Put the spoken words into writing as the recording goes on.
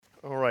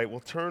All right, well,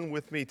 turn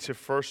with me to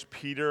First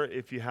Peter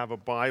if you have a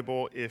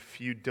Bible.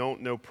 If you don't,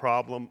 no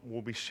problem.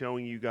 We'll be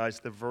showing you guys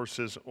the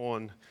verses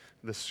on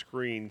the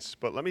screens.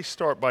 But let me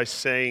start by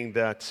saying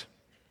that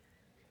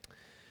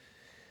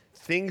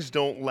things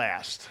don't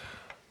last.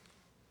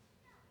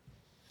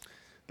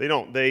 They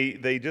don't.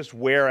 They just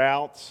wear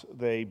out,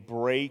 they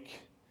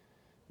break,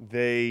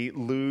 they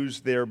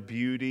lose their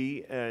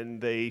beauty,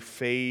 and they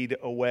fade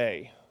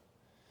away.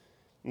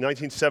 In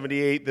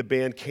 1978, the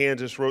band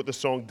Kansas wrote the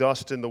song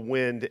Dust in the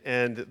Wind,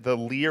 and the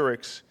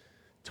lyrics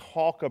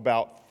talk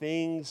about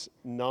things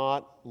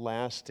not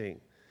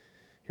lasting.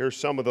 Here's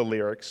some of the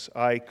lyrics.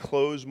 I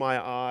close my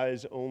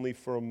eyes only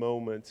for a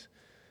moment,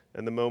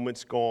 and the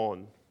moment's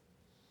gone.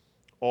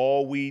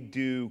 All we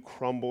do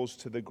crumbles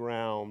to the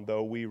ground,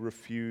 though we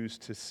refuse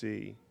to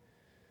see.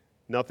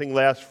 Nothing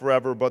lasts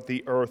forever but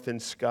the earth and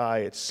sky,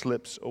 it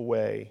slips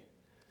away.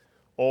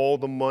 All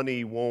the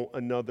money won't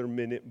another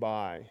minute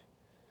buy.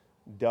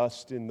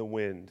 Dust in the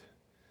wind.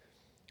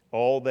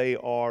 All they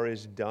are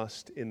is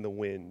dust in the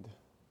wind.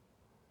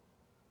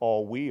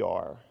 All we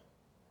are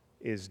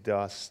is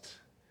dust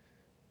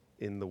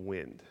in the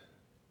wind.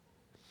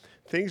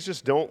 Things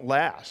just don't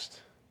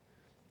last.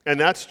 And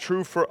that's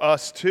true for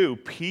us too.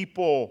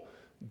 People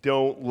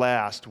don't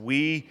last.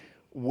 We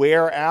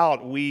wear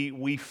out.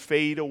 We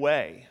fade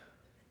away.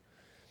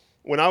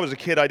 When I was a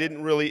kid, I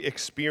didn't really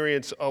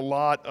experience a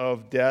lot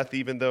of death,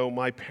 even though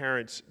my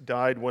parents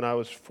died when I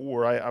was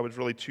 4. I was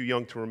really too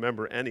young to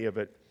remember any of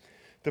it.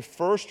 The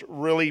first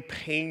really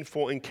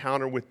painful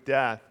encounter with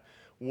death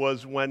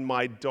was when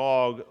my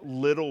dog,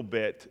 Little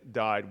Bit,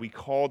 died. We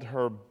called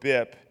her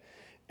Bip,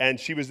 and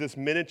she was this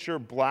miniature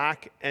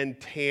black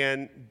and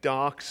tan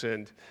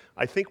dachshund.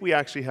 I think we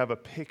actually have a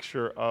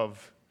picture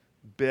of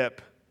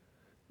Bip.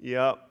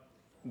 Yep,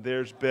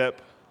 there's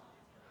Bip.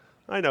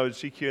 I know, is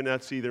she cute? And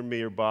that's either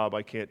me or Bob.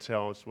 I can't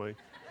tell. It's my...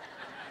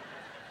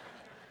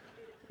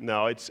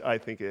 No, I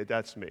think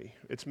that's me.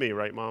 It's me,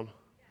 right, Mom?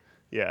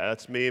 Yeah,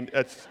 that's me.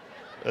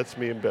 That's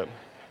me and Bip.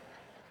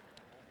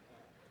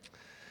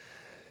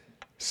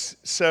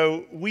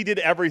 So we did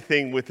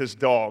everything with this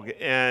dog.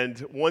 And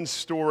one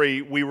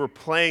story, we were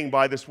playing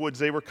by this woods.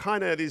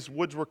 These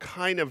woods were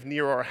kind of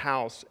near our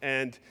house.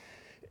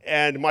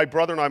 And my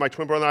brother and I, my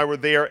twin brother and I were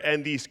there,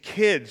 and these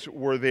kids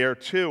were there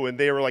too, and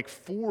they were like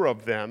 4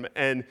 of them,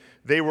 and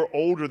they were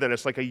older than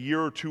us, like a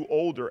year or 2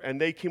 older, and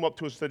they came up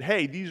to us and said,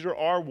 hey, these are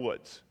our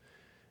woods.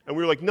 And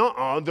we were like,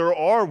 nuh-uh, they're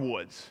our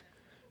woods.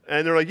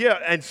 And they're like, yeah.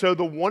 And so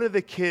one of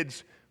the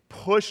kids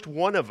pushed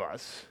one of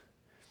us,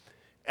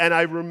 and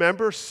I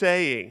remember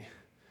saying,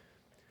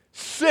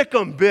 sick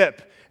 'em,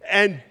 Bip.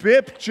 And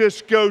Bip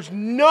just goes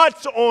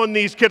nuts on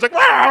these kids, like, rah,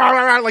 rah,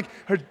 rah, rah, like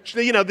her,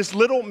 this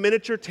little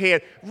miniature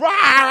tan, rah,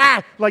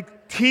 rah,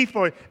 like teeth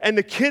on it. And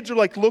the kids are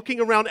like looking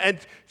around, and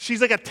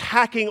she's like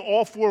attacking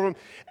all 4 of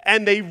them.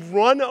 And they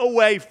run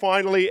away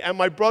finally. And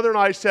my brother and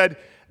I said,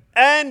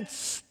 and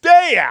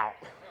stay out.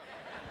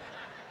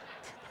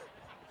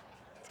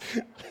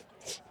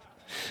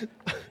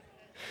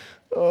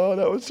 Oh,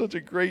 that was such a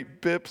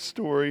great Bip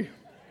story.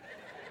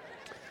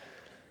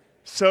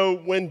 So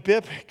when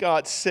Bip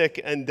got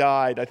sick and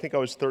died, I think I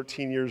was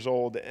 13 years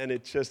old, and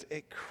it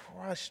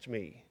crushed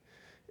me.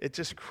 It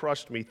just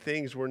crushed me.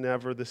 Things were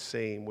never the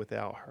same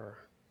without her.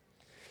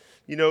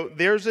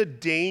 There's a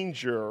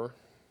danger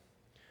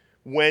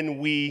when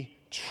we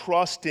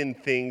trust in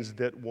things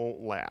that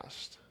won't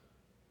last.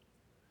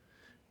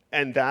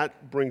 And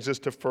that brings us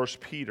to 1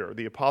 Peter.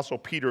 The Apostle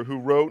Peter, who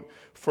wrote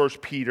 1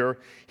 Peter,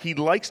 he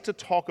likes to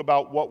talk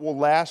about what will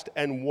last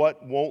and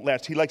what won't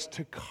last. He likes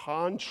to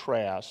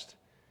contrast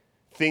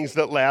things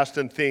that last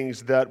and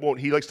things that won't.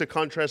 He likes to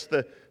contrast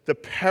the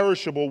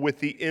perishable with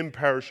the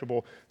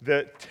imperishable,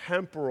 the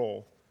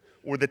temporal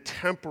or the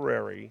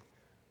temporary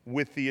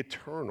with the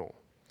eternal.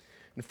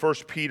 In 1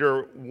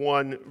 Peter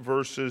 1,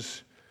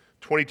 verses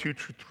 22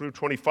 through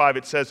 25,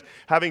 it says,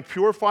 having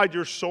purified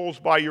your souls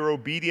by your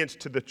obedience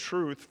to the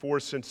truth for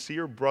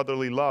sincere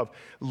brotherly love,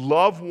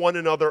 love one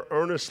another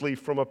earnestly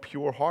from a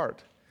pure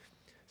heart,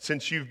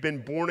 since you've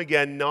been born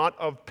again, not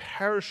of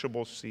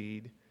perishable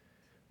seed,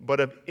 but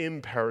of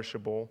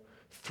imperishable,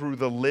 through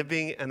the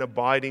living and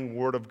abiding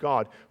Word of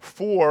God.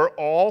 For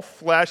all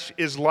flesh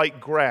is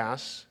like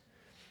grass,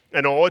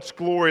 and all its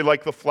glory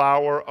like the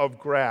flower of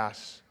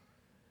grass.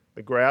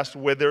 The grass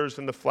withers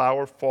and the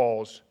flower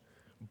falls,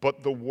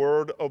 but the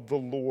word of the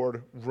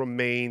Lord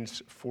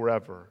remains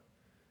forever.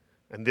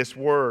 And this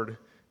word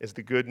is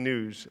the good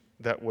news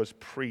that was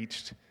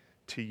preached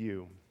to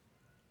you.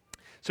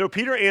 So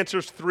Peter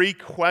answers 3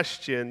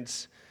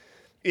 questions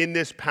in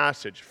this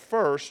passage.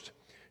 First,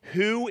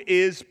 who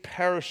is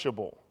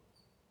perishable?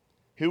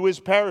 Who is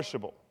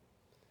perishable?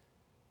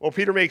 Well,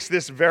 Peter makes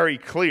this very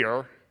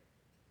clear.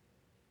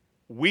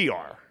 We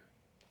are.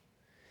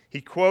 He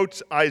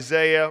quotes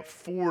Isaiah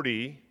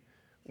 40,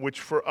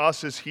 which for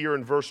us is here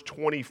in verse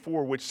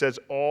 24, which says,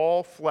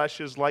 all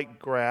flesh is like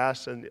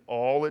grass, and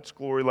all its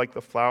glory like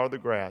the flower of the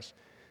grass.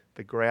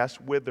 The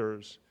grass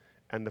withers,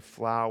 and the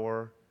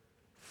flower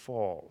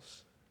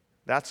falls.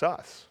 That's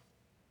us.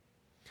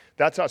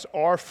 That's us.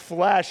 Our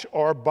flesh,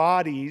 our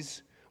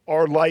bodies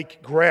are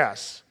like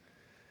grass.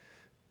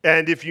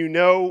 And if you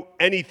know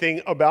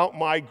anything about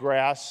my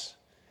grass,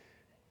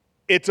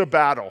 it's a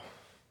battle.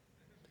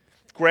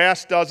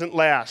 Grass doesn't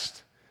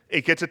last.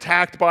 It gets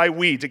attacked by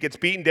weeds. It gets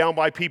beaten down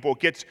by people. It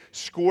gets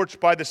scorched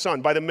by the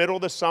sun. By the middle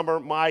of the summer,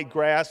 my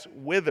grass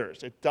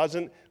withers. It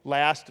doesn't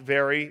last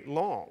very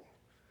long.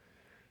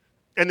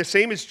 And the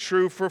same is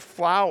true for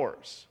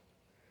flowers.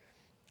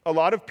 A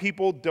lot of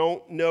people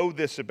don't know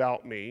this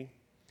about me,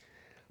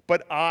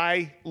 but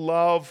I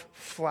love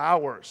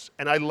flowers,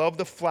 and I love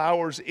the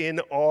flowers in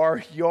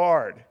our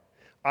yard.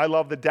 I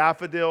love the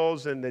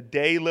daffodils and the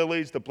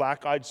daylilies, the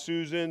black-eyed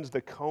Susans,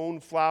 the cone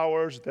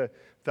flowers, the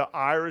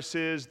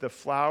irises, the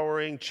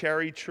flowering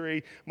cherry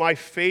tree. My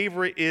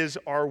favorite is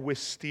our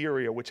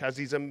wisteria, which has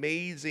these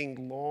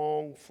amazing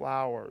long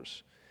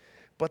flowers,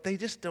 but they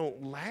just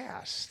don't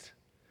last.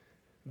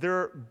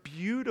 They're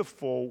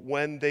beautiful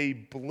when they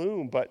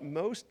bloom, but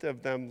most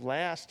of them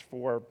last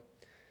for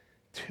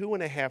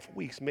 2.5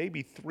 weeks,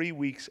 maybe 3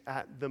 weeks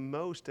at the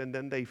most, and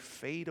then they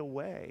fade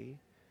away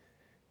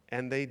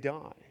and they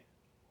die.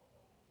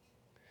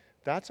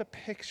 That's a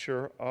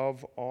picture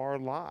of our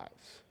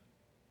lives.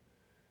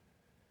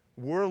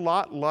 We're a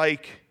lot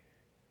like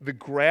the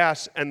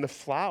grass and the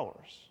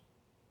flowers.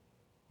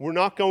 We're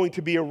not going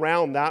to be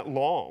around that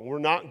long. We're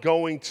not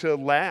going to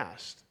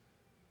last.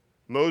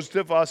 Most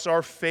of us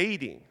are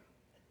fading.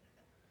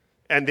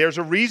 And there's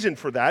a reason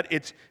for that.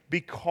 It's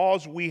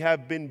because we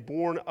have been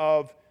born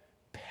of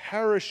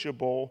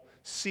perishable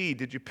seed.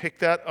 Did you pick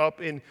that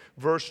up in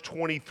verse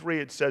 23?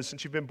 It says,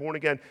 since you've been born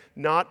again,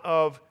 not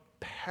of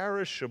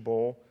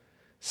perishable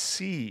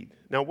seed.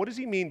 Now, what does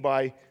he mean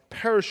by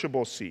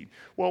perishable seed?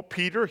 Well,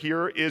 Peter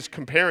here is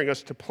comparing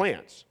us to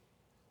plants.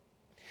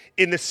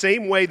 In the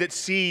same way that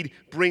seed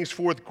brings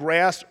forth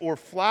grass or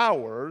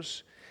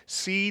flowers,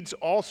 seeds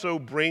also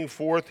bring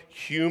forth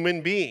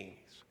human beings.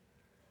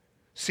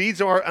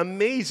 Seeds are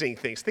amazing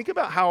things. Think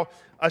about how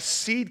a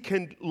seed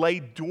can lay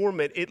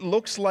dormant. It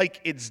looks like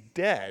it's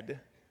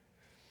dead,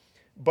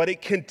 but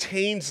it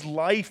contains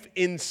life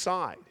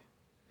inside.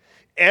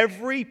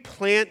 Every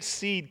plant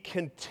seed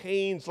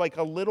contains like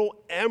a little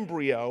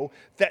embryo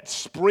that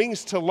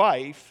springs to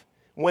life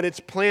when it's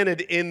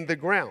planted in the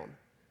ground.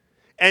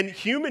 And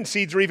human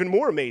seeds are even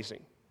more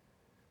amazing.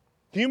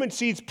 Human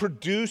seeds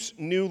produce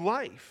new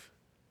life.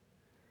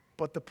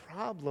 But the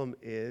problem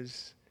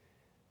is,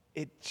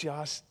 it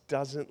just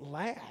doesn't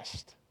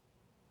last.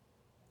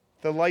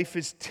 The life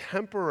is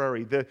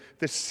temporary.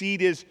 The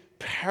seed is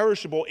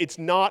perishable. It's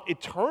not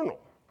eternal.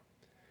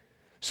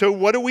 So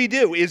what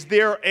do? Is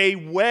there a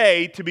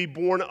way to be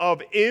born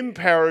of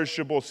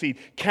imperishable seed?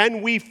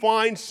 Can we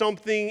find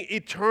something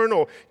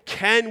eternal?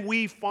 Can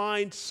we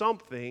find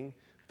something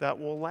that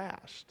will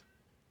last?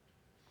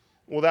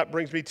 Well, that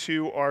brings me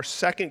to our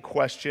second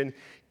question.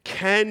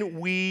 Can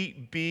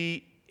we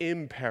be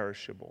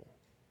imperishable?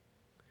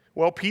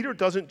 Well, Peter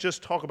doesn't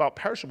just talk about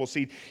perishable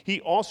seed. He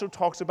also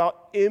talks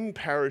about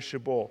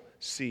imperishable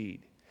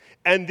seed.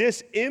 And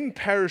this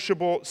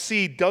imperishable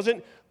seed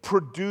doesn't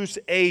produce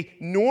a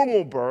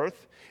normal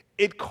birth.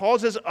 It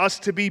causes us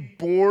to be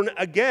born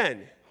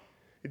again.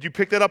 Did you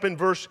pick that up in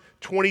verse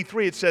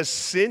 23? It says,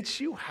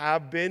 since you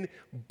have been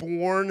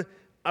born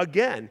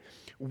again.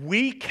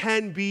 We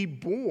can be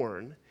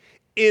born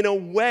in a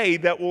way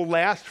that will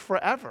last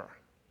forever,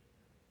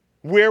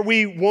 where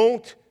we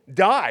won't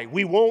die,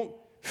 we won't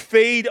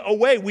fade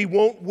away, we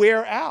won't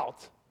wear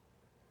out.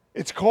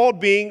 It's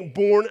called being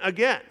born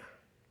again.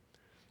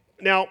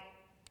 Now,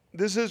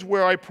 this is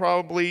where I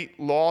probably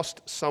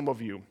lost some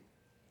of you.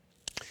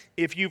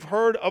 If you've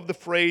heard of the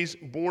phrase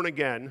born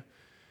again,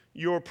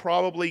 you're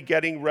probably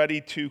getting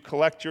ready to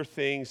collect your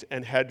things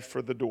and head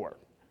for the door.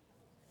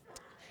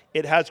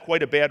 It has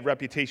quite a bad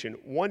reputation.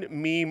 One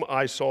meme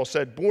I saw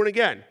said, born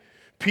again,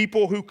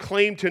 people who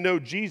claim to know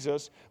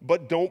Jesus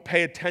but don't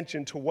pay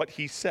attention to what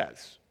he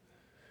says.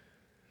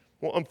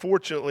 Well,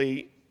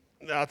 unfortunately,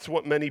 that's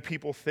what many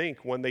people think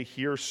when they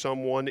hear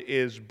someone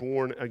is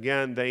born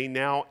again. They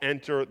now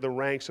enter the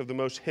ranks of the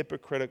most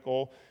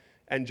hypocritical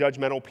and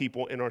judgmental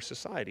people in our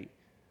society.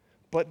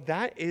 But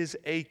that is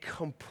a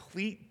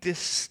complete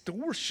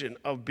distortion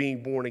of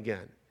being born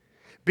again.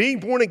 Being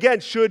born again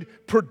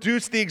should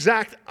produce the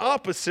exact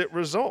opposite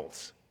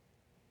results.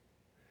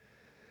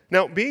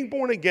 Now, being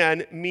born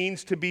again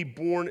means to be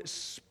born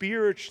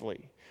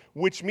spiritually,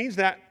 which means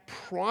that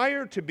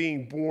prior to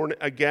being born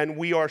again,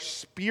 we are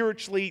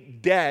spiritually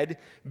dead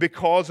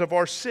because of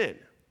our sin.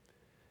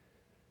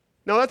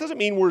 Now, that doesn't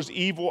mean we're as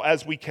evil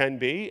as we can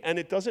be, and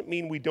it doesn't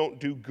mean we don't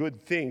do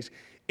good things.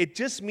 It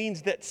just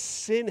means that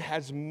sin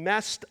has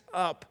messed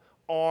up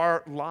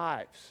our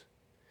lives,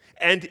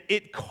 and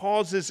it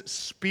causes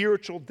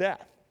spiritual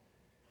death.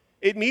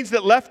 It means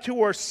that left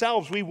to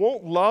ourselves, we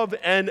won't love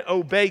and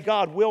obey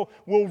God. We'll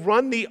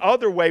run the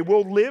other way.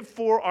 We'll live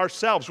for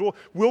ourselves.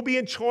 We'll be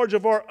in charge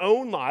of our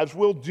own lives.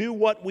 We'll do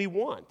what we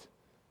want.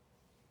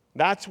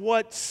 That's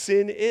what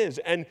sin is.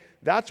 And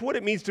that's what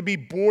it means to be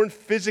born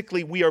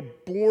physically. We are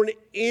born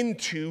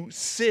into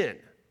sin.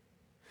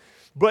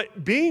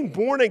 But being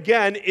born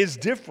again is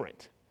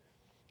different.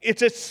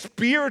 It's a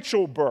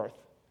spiritual birth.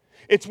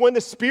 It's when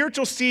the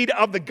spiritual seed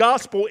of the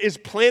gospel is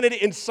planted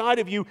inside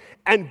of you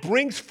and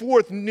brings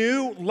forth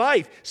new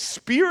life,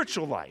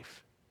 spiritual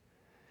life.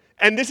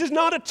 And this is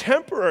not a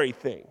temporary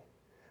thing.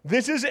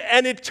 This is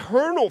an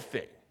eternal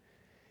thing.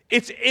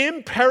 It's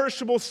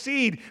imperishable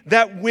seed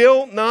that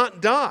will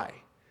not die.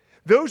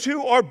 Those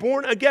who are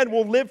born again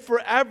will live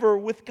forever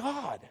with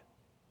God.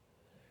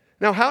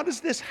 Now, how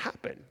does this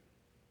happen?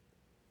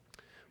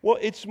 Well,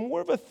 it's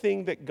more of a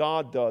thing that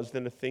God does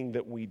than a thing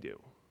that we do.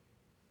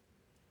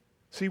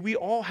 See, we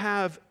all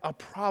have a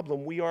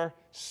problem. We are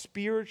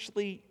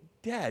spiritually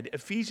dead.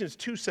 Ephesians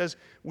 2 says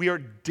we are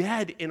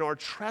dead in our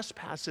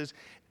trespasses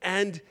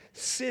and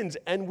sins,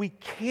 and we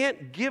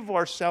can't give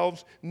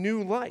ourselves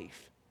new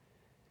life.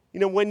 You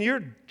know, when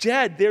you're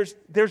dead,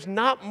 there's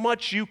not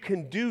much you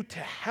can do to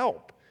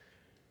help.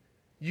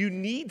 You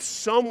need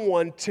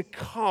someone to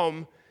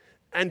come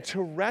and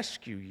to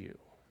rescue you.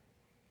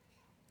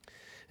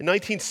 In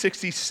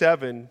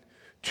 1967,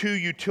 2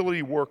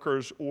 utility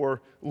workers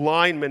or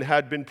linemen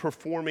had been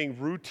performing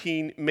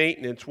routine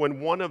maintenance when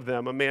one of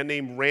them, a man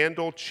named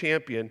Randall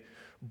Champion,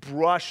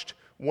 brushed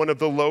one of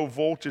the low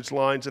voltage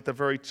lines at the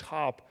very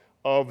top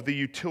of the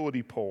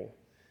utility pole.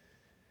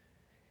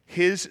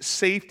 His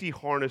safety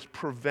harness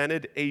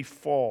prevented a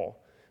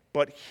fall,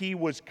 but he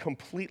was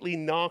completely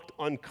knocked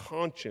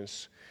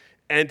unconscious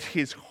and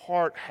his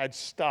heart had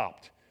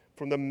stopped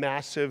from the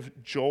massive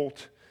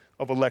jolt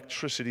of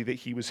electricity that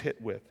he was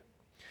hit with.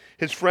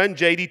 His friend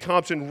J.D.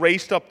 Thompson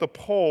raced up the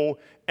pole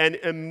and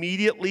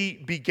immediately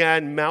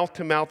began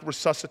mouth-to-mouth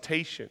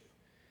resuscitation.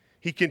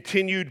 He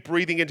continued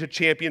breathing into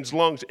Champion's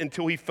lungs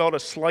until he felt a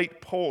slight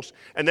pulse,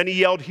 and then he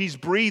yelled, "He's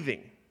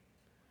breathing."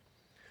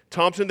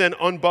 Thompson then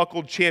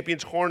unbuckled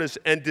Champion's harness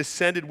and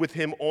descended with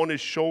him on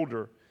his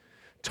shoulder.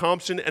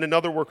 Thompson and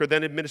another worker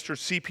then administered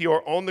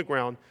CPR on the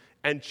ground,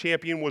 and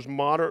Champion was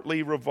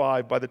moderately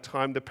revived by the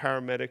time the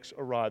paramedics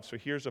arrived. So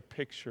here's a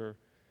picture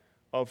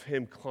of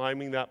him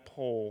climbing that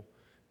pole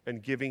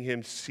and giving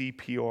him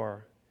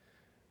CPR.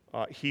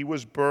 He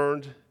was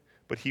burned,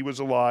 but he was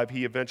alive.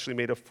 He eventually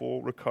made a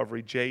full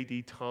recovery.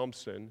 J.D.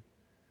 Thompson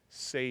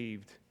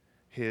saved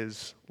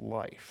his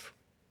life.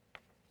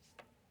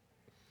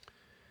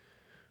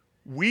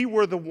 We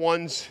were the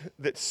ones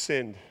that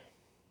sinned.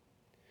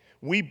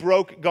 We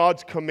broke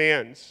God's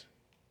commands.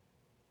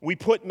 We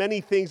put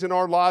many things in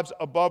our lives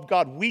above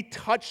God. We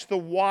touched the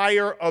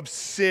wire of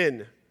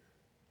sin,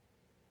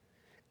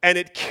 and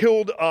it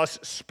killed us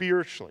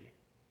spiritually.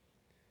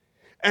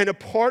 And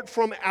apart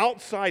from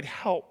outside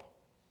help,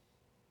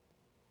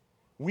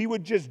 we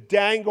would just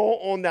dangle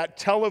on that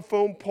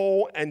telephone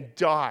pole and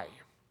die.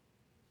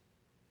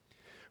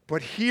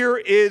 But here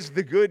is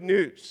the good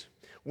news,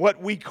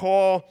 what we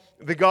call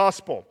the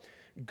gospel.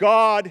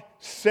 God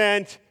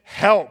sent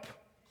help.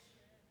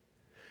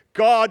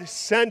 God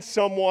sent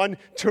someone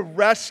to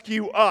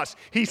rescue us.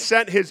 He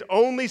sent his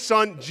only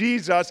son,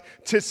 Jesus,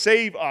 to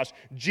save us.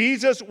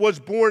 Jesus was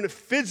born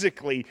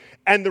physically,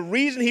 and the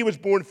reason he was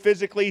born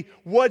physically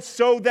was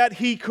so that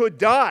he could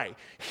die.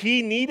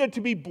 He needed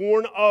to be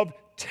born of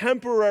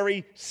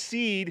temporary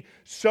seed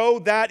so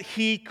that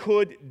he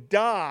could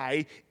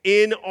die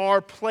in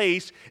our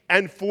place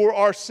and for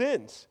our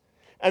sins.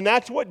 And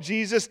that's what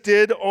Jesus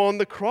did on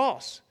the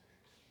cross.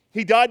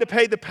 He died to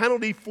pay the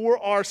penalty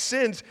for our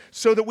sins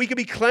so that we could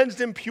be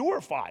cleansed and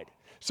purified,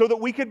 so that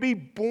we could be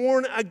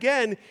born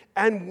again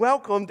and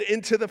welcomed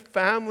into the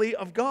family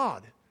of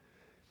God.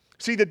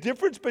 See, the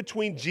difference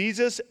between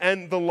Jesus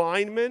and the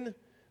lineman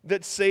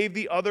that saved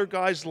the other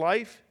guy's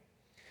life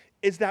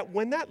is that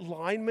when that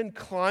lineman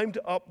climbed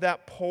up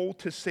that pole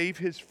to save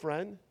his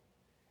friend,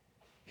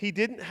 he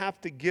didn't have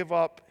to give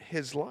up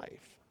his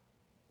life.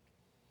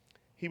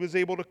 He was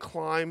able to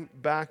climb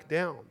back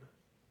down.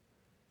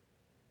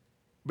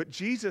 But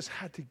Jesus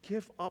had to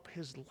give up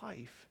his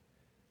life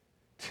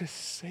to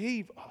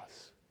save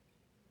us.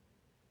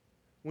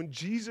 When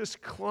Jesus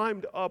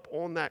climbed up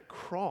on that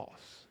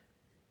cross,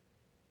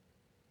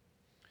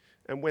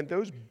 and when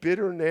those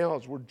bitter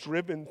nails were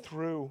driven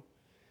through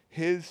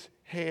his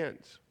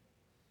hands,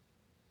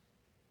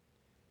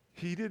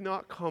 he did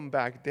not come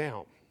back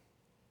down.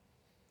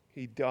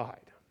 He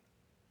died.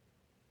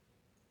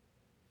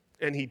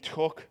 And he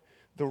took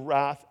the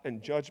wrath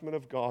and judgment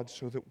of God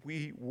so that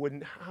we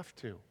wouldn't have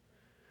to.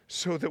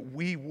 So that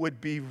we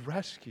would be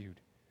rescued.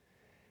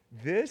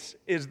 This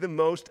is the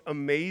most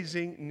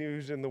amazing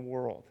news in the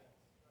world.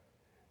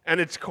 And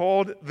it's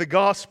called the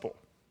gospel.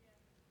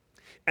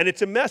 And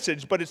it's a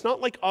message, but it's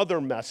not like other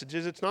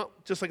messages. It's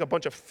not just like a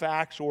bunch of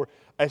facts or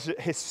a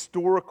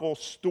historical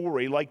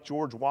story like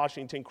George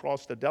Washington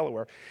crossed the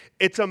Delaware.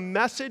 It's a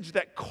message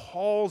that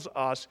calls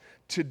us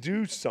to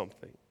do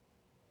something.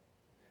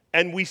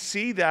 And we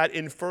see that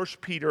in 1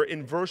 Peter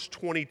in verse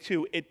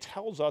 22. It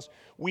tells us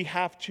we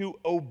have to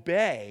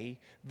obey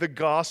the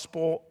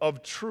gospel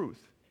of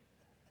truth.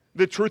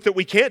 The truth that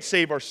we can't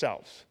save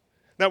ourselves,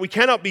 that we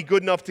cannot be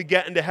good enough to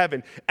get into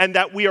heaven, and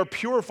that we are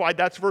purified,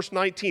 that's verse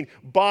 19,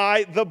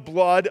 by the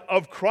blood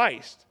of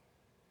Christ.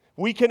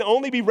 We can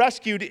only be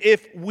rescued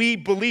if we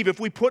believe,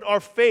 if we put our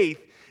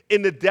faith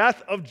in the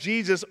death of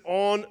Jesus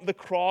on the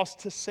cross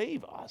to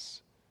save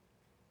us.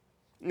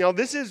 Now,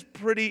 this is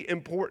pretty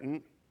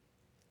important.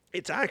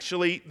 It's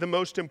actually the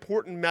most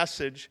important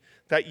message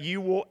that you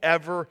will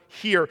ever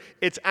hear.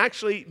 It's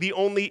actually the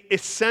only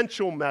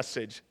essential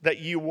message that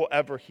you will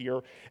ever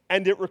hear,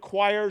 and it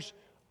requires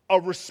a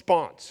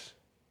response.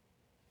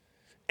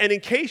 And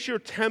in case you're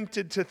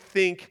tempted to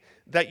think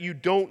that you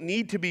don't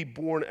need to be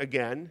born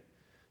again,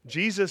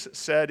 Jesus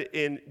said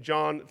in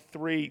John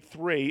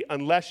 3:3,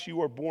 unless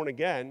you are born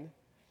again,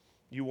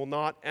 you will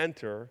not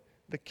enter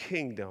the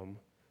kingdom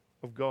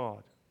of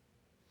God.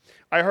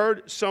 I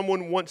heard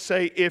someone once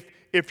say,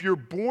 if you're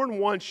born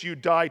once, you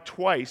die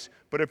twice,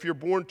 but if you're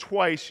born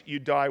twice, you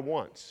die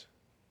once.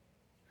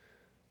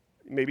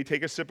 Maybe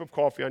take a sip of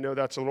coffee. I know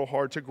that's a little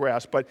hard to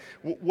grasp, but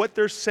what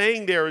they're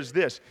saying there is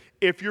this.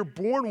 If you're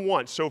born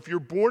once, so if you're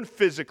born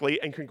physically,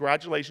 and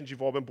congratulations,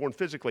 you've all been born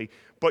physically,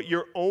 but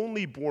you're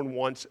only born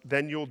once,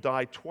 then you'll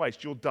die twice.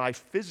 You'll die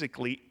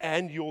physically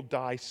and you'll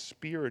die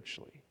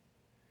spiritually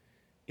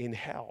in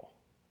hell.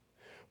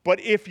 But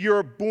if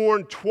you're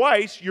born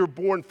twice, you're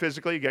born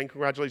physically, again,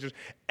 congratulations,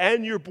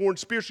 and you're born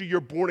spiritually,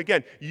 you're born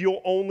again.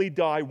 You'll only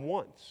die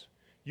once.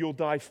 You'll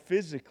die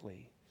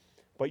physically,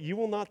 but you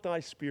will not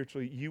die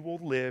spiritually. You will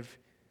live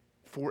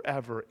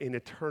forever in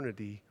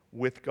eternity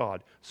with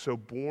God. So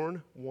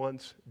born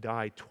once,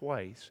 die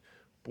twice.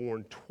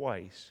 Born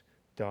twice,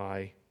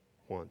 die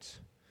once.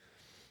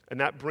 And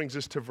that brings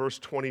us to verse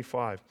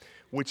 25,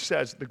 which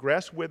says, the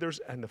grass withers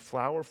and the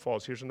flower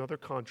falls. Here's another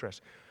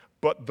contrast.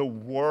 But the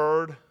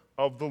word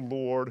of the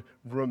Lord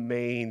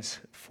remains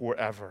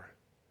forever.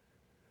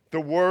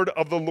 The word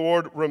of the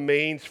Lord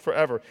remains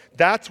forever.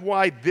 That's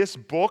why this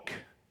book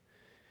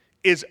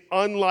is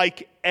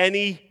unlike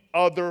any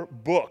other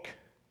book.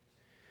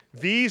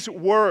 These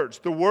words,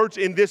 the words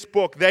in this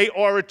book, they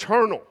are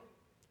eternal.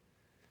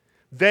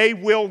 They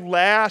will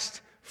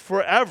last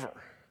forever.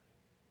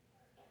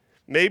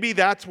 Maybe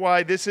that's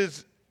why this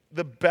is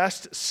the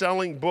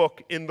best-selling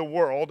book in the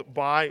world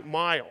by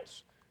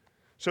miles.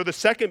 So the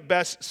second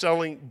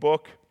best-selling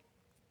book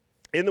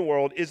in the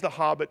world is The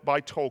Hobbit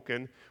by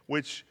Tolkien,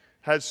 which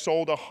has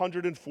sold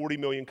 140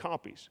 million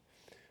copies.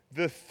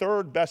 The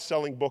third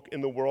best-selling book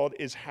in the world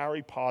is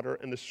Harry Potter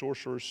and the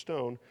Sorcerer's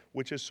Stone,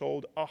 which has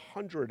sold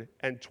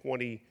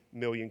 120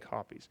 million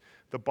copies.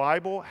 The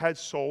Bible has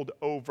sold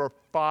over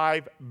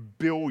 5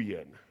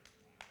 billion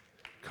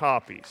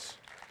copies.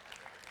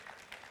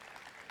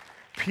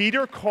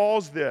 Peter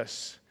calls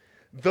this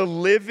the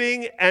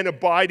living and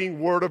abiding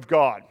Word of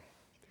God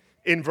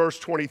in verse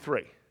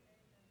 23.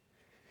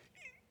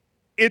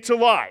 It's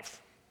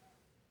alive.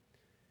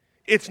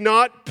 It's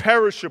not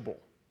perishable.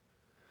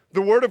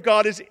 The Word of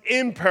God is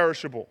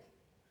imperishable.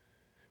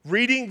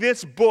 Reading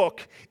this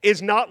book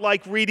is not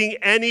like reading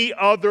any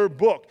other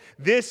book.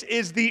 This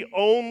is the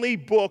only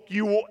book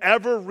you will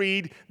ever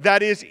read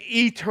that is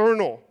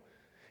eternal.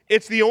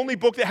 It's the only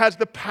book that has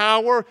the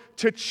power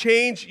to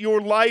change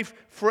your life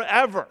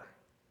forever.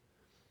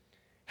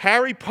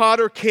 Harry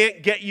Potter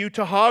can't get you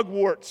to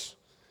Hogwarts,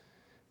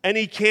 and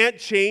he can't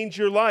change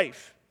your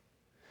life.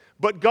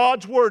 But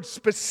God's word,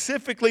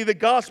 specifically the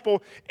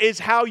gospel, is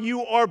how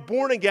you are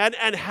born again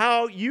and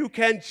how you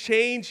can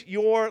change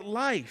your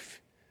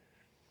life.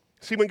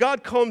 See, when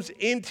God comes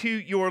into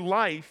your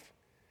life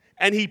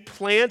and he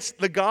plants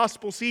the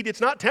gospel seed,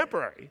 it's not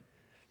temporary.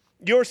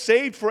 You're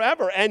saved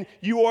forever and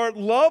you are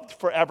loved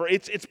forever.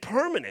 It's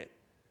permanent.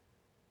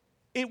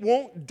 It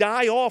won't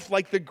die off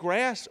like the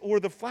grass or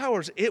the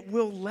flowers. It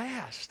will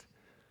last.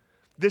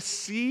 The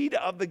seed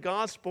of the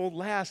gospel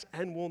lasts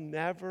and will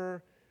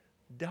never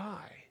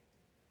die.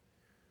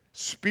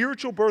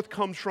 Spiritual birth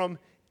comes from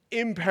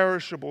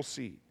imperishable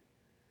seed.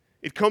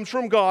 It comes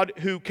from God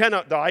who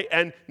cannot die,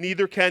 and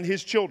neither can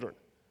his children.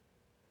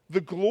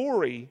 The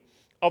glory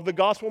of the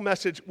gospel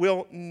message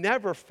will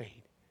never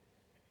fade.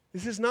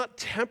 This is not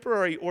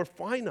temporary or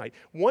finite.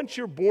 Once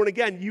you're born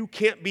again, you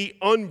can't be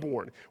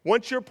unborn.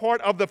 Once you're part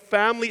of the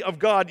family of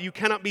God, you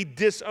cannot be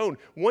disowned.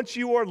 Once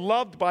you are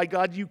loved by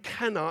God, you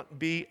cannot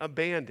be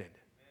abandoned.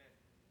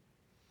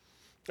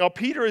 Now,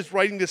 Peter is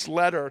writing this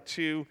letter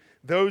to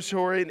those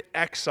who are in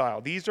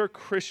exile. These are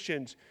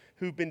Christians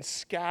who've been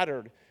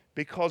scattered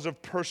because of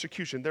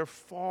persecution. They're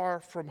far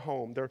from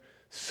home. They're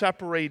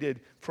separated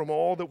from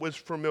all that was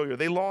familiar.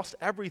 They lost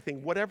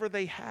everything. Whatever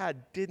they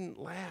had didn't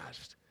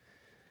last.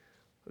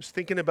 I was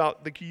thinking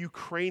about the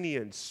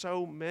Ukrainians.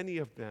 So many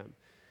of them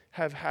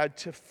have had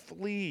to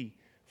flee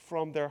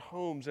from their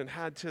homes and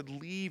had to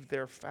leave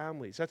their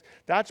families.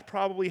 That's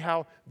probably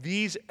how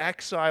these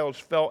exiles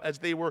felt as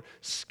they were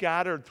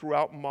scattered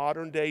throughout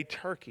modern-day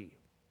Turkey.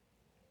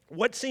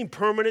 What seemed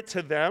permanent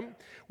to them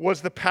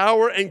was the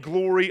power and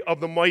glory of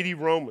the mighty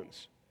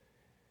Romans.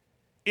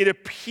 It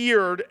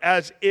appeared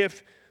as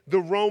if the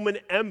Roman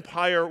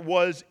Empire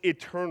was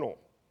eternal.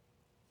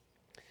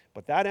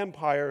 But that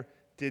empire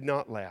did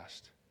not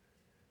last.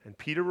 And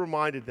Peter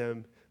reminded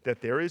them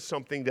that there is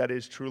something that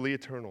is truly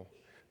eternal.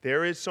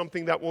 There is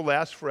something that will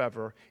last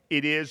forever.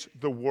 It is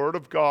the Word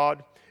of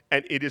God,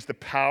 and it is the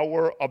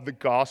power of the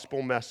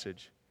gospel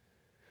message.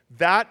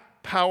 That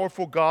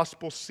powerful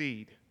gospel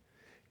seed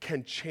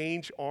can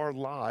change our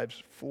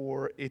lives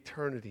for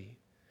eternity.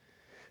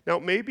 Now,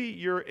 maybe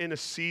you're in a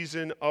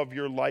season of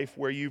your life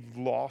where you've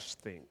lost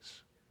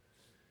things,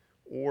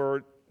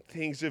 or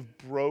things have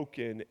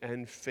broken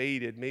and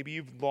faded. Maybe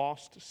you've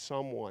lost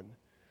someone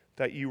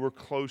that you were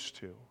close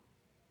to.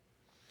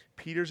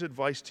 Peter's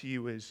advice to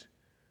you is,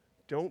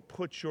 don't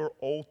put your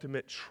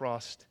ultimate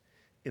trust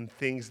in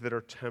things that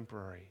are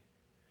temporary.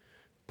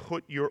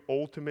 Put your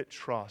ultimate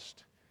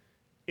trust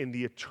in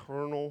the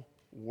eternal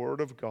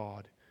Word of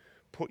God.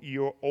 Put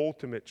your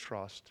ultimate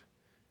trust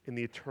in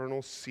the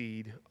eternal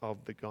seed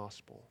of the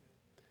gospel.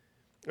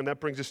 And that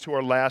brings us to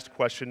our last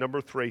question,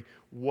 number 3.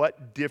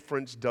 What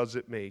difference does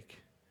it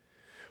make?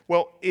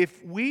 Well,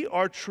 if we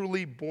are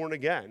truly born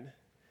again,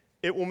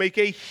 it will make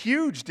a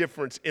huge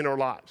difference in our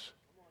lives.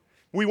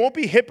 We won't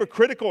be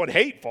hypocritical and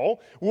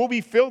hateful. We'll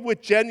be filled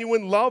with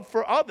genuine love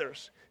for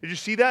others. Did you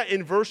see that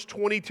in verse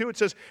 22? It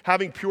says,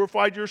 having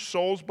purified your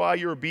souls by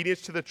your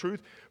obedience to the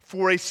truth,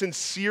 for a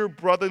sincere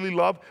brotherly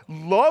love,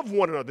 love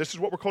one another. This is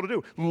what we're called to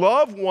do.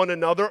 Love one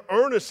another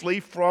earnestly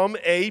from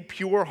a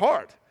pure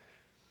heart.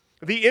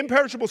 The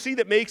imperishable seed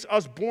that makes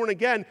us born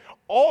again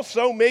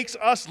also makes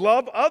us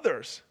love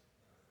others.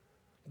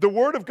 The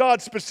Word of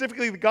God,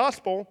 specifically the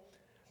gospel,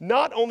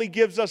 not only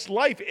gives us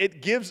life,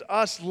 it gives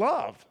us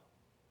love.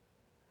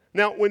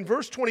 Now, when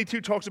verse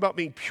 22 talks about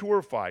being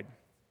purified,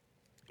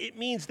 it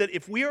means that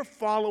if we are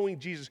following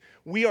Jesus,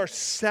 we are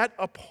set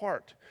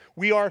apart.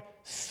 We are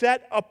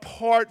set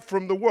apart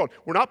from the world.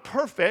 We're not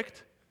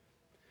perfect,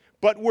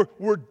 but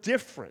we're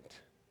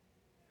different.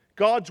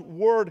 God's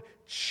Word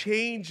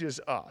changes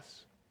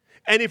us.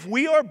 And if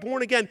we are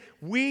born again,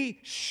 we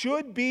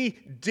should be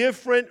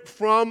different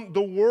from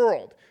the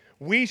world.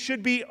 We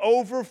should be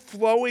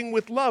overflowing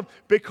with love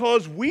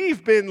because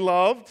we've been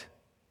loved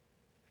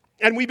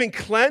and we've been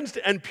cleansed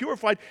and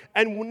purified,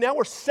 and now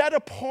we're set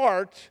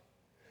apart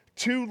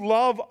to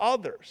love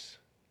others.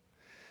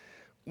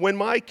 When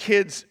my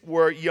kids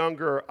were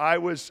younger, I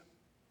was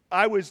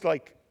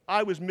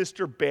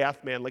Mr.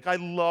 Bathman. Like, I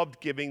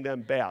loved giving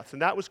them baths,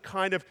 and that was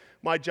kind of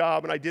my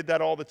job, and I did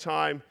that all the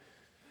time.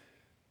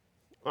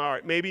 All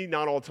right, maybe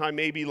not all the time,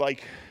 maybe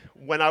like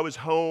when I was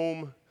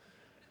home.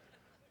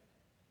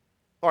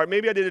 All right,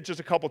 maybe I did it just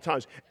a couple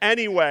times.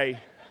 Anyway,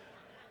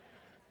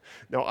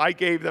 no, I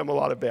gave them a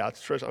lot of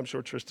baths. I'm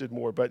sure Trish did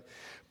more. But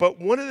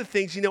one of the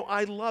things,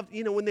 I loved,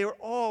 when they were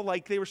all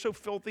like, they were so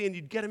filthy, and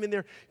you'd get them in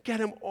there, get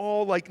them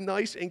all like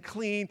nice and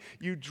clean.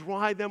 You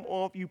dry them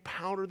off, you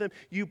powder them,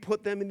 you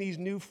put them in these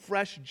new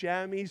fresh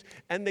jammies,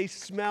 and they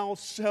smell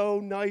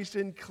so nice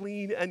and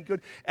clean and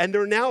good. And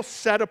they're now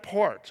set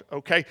apart,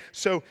 okay?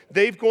 So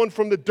they've gone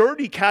from the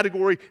dirty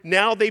category,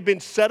 now they've been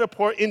set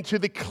apart into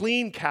the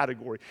clean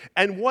category.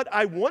 And what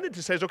I wanted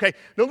to say is, okay,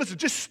 no, listen,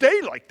 just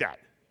stay like that.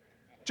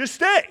 Just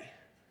stay.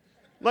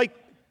 Like,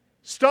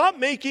 stop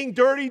making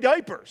dirty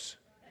diapers.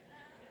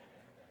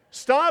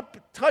 Stop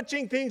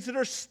touching things that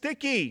are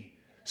sticky.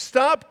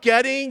 Stop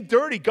getting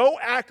dirty. Go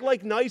act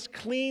like nice,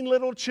 clean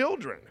little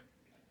children.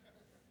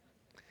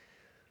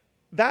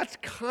 That's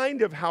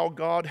kind of how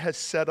God has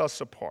set us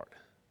apart.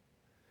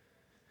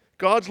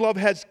 God's love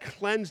has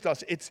cleansed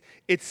us. It's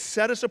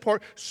set us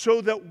apart so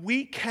that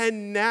we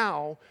can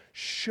now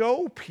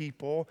show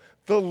people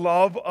the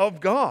love of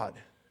God.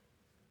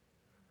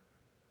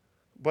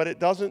 But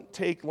it doesn't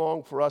take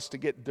long for us to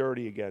get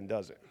dirty again,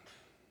 does it?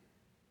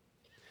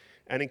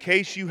 And in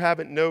case you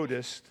haven't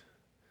noticed,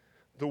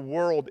 the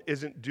world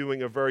isn't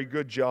doing a very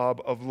good job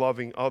of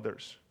loving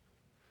others.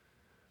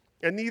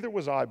 And neither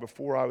was I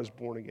before I was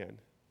born again.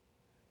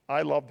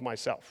 I loved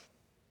myself.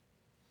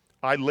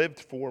 I lived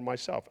for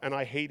myself, and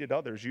I hated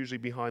others, usually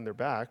behind their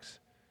backs.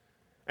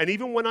 And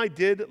even when I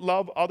did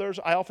love others,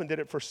 I often did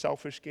it for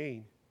selfish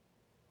gain.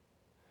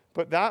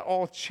 But that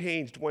all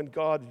changed when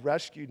God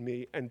rescued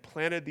me and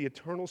planted the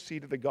eternal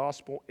seed of the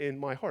gospel in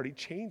my heart. He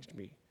changed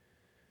me,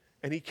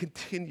 and He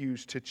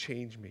continues to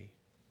change me.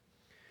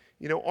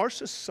 Our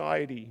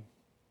society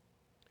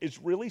is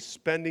really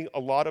spending a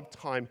lot of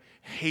time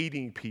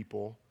hating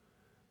people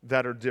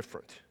that are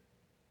different.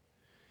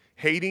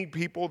 Hating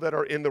people that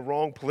are in the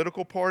wrong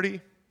political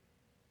party.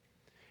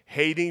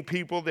 Hating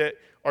people that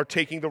are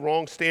taking the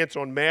wrong stance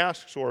on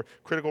masks or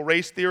critical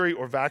race theory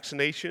or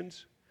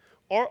vaccinations.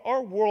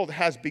 Our world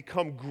has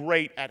become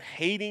great at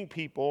hating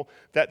people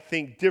that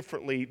think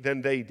differently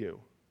than they do.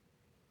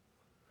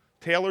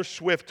 Taylor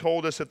Swift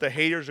told us that the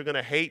haters are going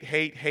to hate.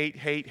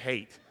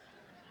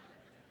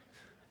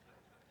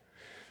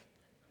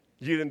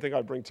 You didn't think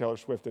I'd bring Taylor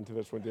Swift into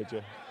this one, did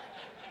you?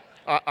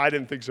 I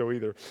didn't think so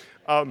either.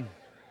 And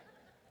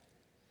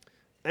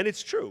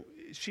it's true.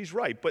 She's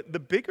right. But the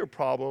bigger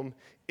problem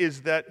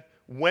is that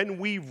when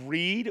we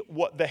read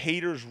what the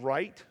haters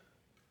write,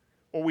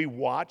 or we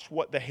watch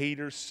what the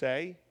haters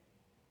say,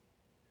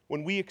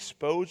 when we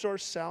expose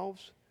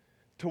ourselves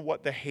to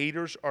what the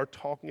haters are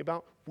talking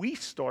about, we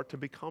start to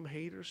become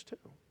haters too.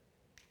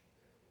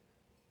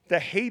 The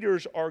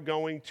haters are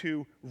going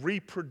to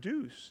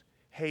reproduce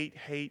hate.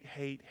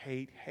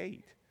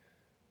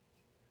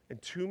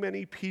 And too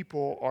many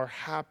people are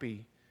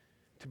happy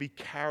to be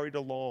carried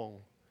along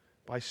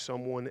by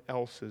someone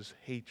else's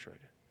hatred.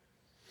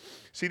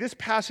 See, this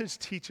passage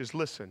teaches,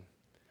 listen,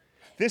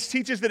 this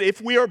teaches that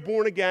if we are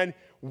born again,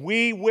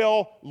 we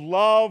will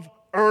love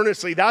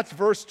earnestly. That's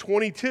verse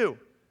 22.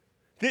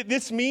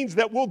 This means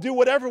that we'll do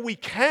whatever we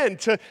can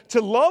to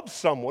love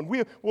someone.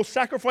 We'll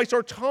sacrifice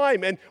our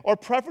time and our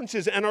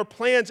preferences and our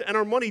plans and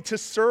our money to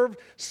serve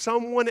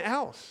someone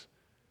else.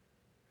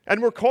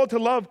 And we're called to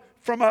love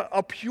from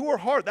a pure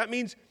heart. That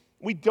means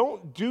we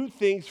don't do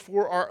things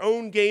for our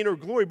own gain or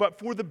glory, but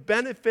for the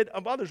benefit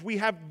of others. We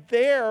have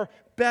their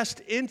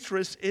best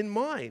interests in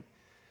mind.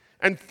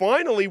 And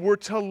finally, we're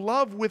to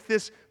love with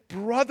this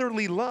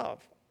brotherly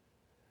love.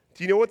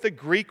 Do you know what the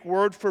Greek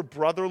word for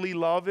brotherly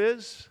love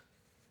is?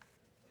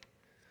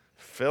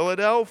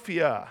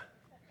 Philadelphia.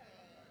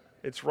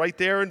 It's right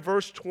there in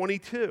verse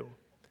 22.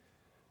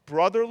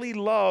 Brotherly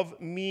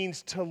love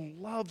means to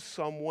love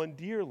someone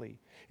dearly.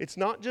 It's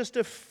not just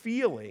a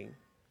feeling.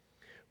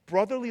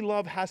 Brotherly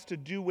love has to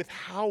do with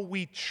how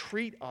we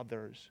treat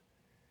others,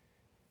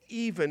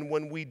 even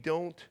when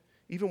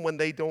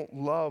they don't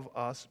love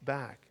us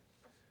back.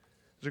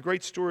 There's a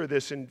great story of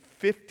this. In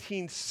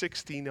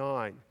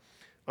 1569,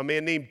 a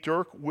man named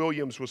Dirk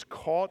Williams was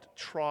caught,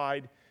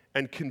 tried,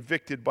 and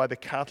convicted by the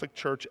Catholic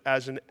Church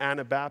as an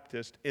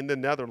Anabaptist in the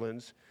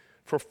Netherlands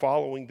for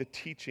following the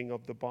teaching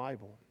of the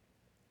Bible.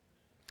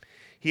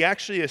 He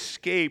actually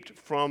escaped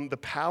from the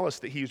palace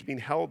that he was being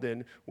held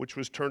in, which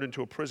was turned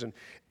into a prison.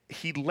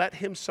 He let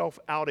himself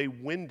out a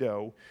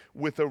window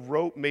with a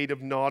rope made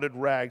of knotted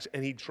rags,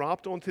 and he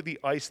dropped onto the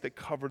ice that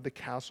covered the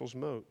castle's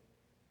moat.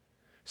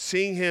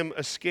 Seeing him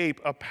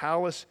escape, a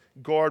palace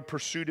guard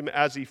pursued him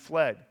as he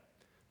fled.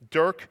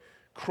 Dirk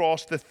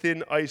crossed the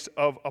thin ice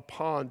of a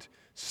pond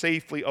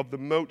safely, of the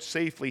moat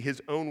safely.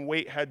 His own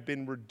weight had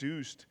been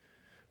reduced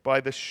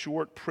by the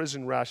short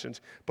prison rations,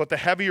 but the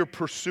heavier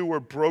pursuer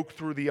broke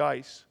through the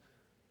ice.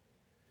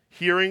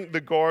 Hearing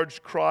the guard's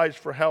cries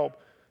for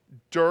help,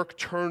 Dirk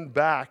turned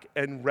back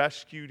and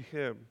rescued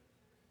him.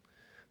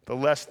 The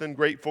less than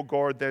grateful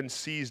guard then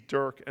seized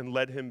Dirk and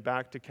led him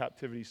back to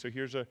captivity. So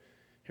here's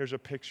a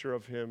picture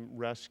of him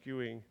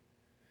rescuing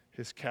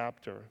his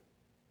captor.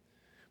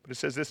 But it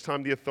says this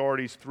time the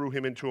authorities threw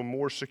him into a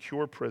more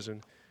secure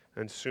prison,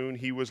 and soon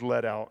he was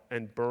let out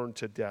and burned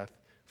to death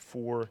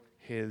for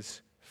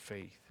his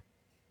faith.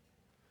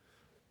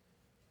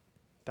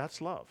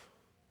 That's love.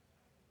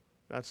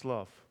 That's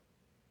love.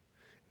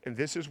 And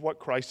this is what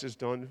Christ has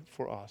done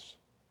for us.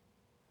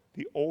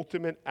 The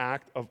ultimate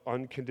act of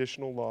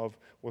unconditional love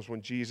was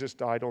when Jesus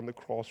died on the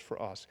cross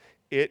for us.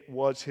 It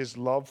was his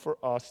love for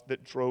us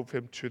that drove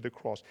him to the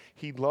cross.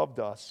 He loved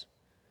us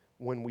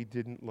when we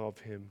didn't love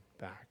him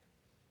back.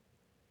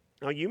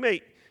 Now, you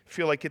may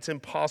feel like it's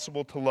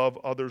impossible to love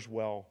others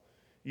well.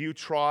 You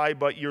try,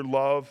 but your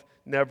love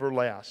never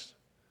lasts.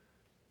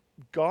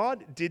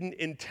 God didn't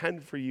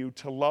intend for you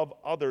to love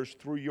others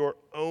through your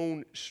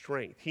own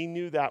strength. He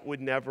knew that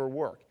would never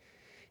work.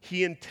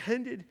 He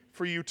intended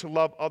for you to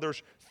love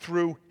others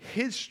through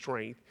his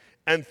strength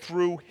and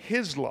through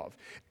his love.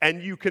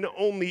 And you can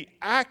only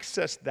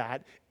access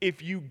that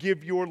if you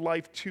give your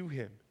life to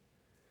him.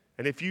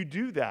 And if you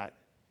do that,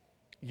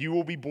 you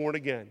will be born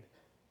again.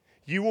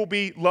 You will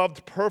be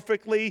loved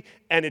perfectly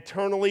and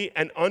eternally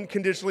and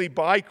unconditionally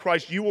by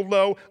Christ. You will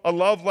know a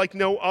love like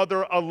no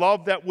other, a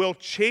love that will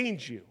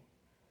change you.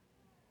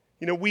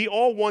 You know, we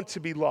all want to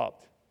be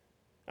loved,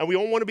 and we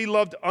all want to be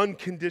loved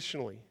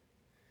unconditionally.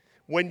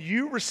 When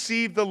you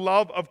receive the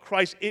love of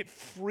Christ, it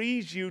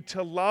frees you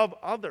to love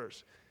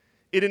others.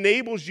 It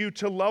enables you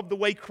to love the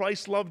way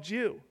Christ loved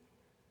you.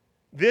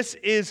 This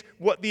is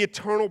what the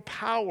eternal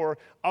power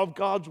of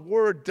God's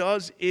word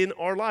does in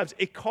our lives.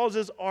 It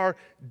causes our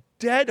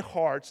dead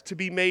hearts to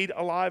be made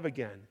alive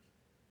again.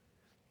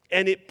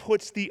 And it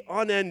puts the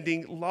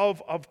unending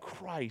love of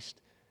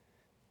Christ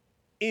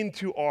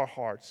into our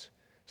hearts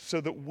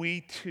so that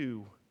we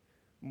too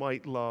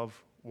might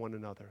love one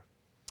another.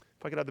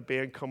 If I could have the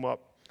band come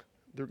up,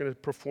 they're going to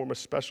perform a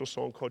special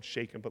song called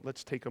Shaken, but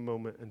let's take a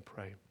moment and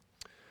pray.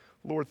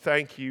 Lord,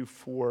 thank you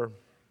for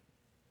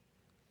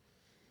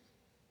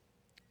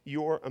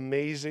your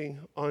amazing,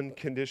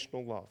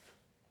 unconditional love.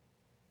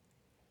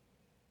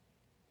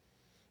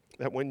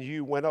 That when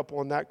you went up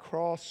on that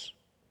cross,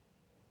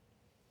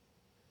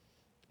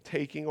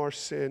 taking our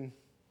sin,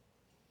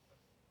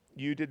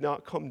 you did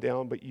not come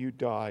down, but you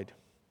died,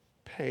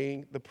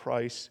 paying the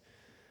price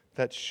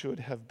that should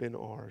have been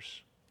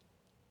ours.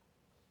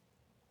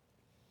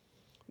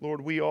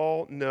 Lord, we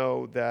all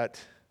know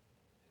that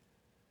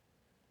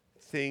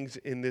things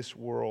in this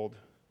world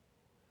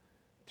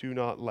do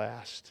not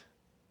last.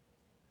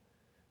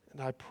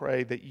 And I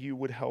pray that you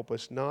would help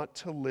us not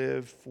to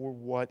live for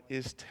what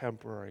is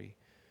temporary,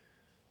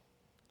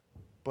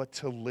 but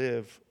to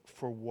live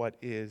for what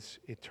is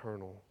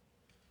eternal.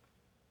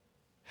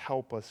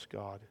 Help us,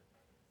 God.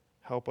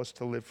 Help us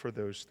to live for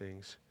those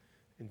things.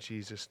 In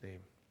Jesus'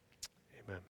 name.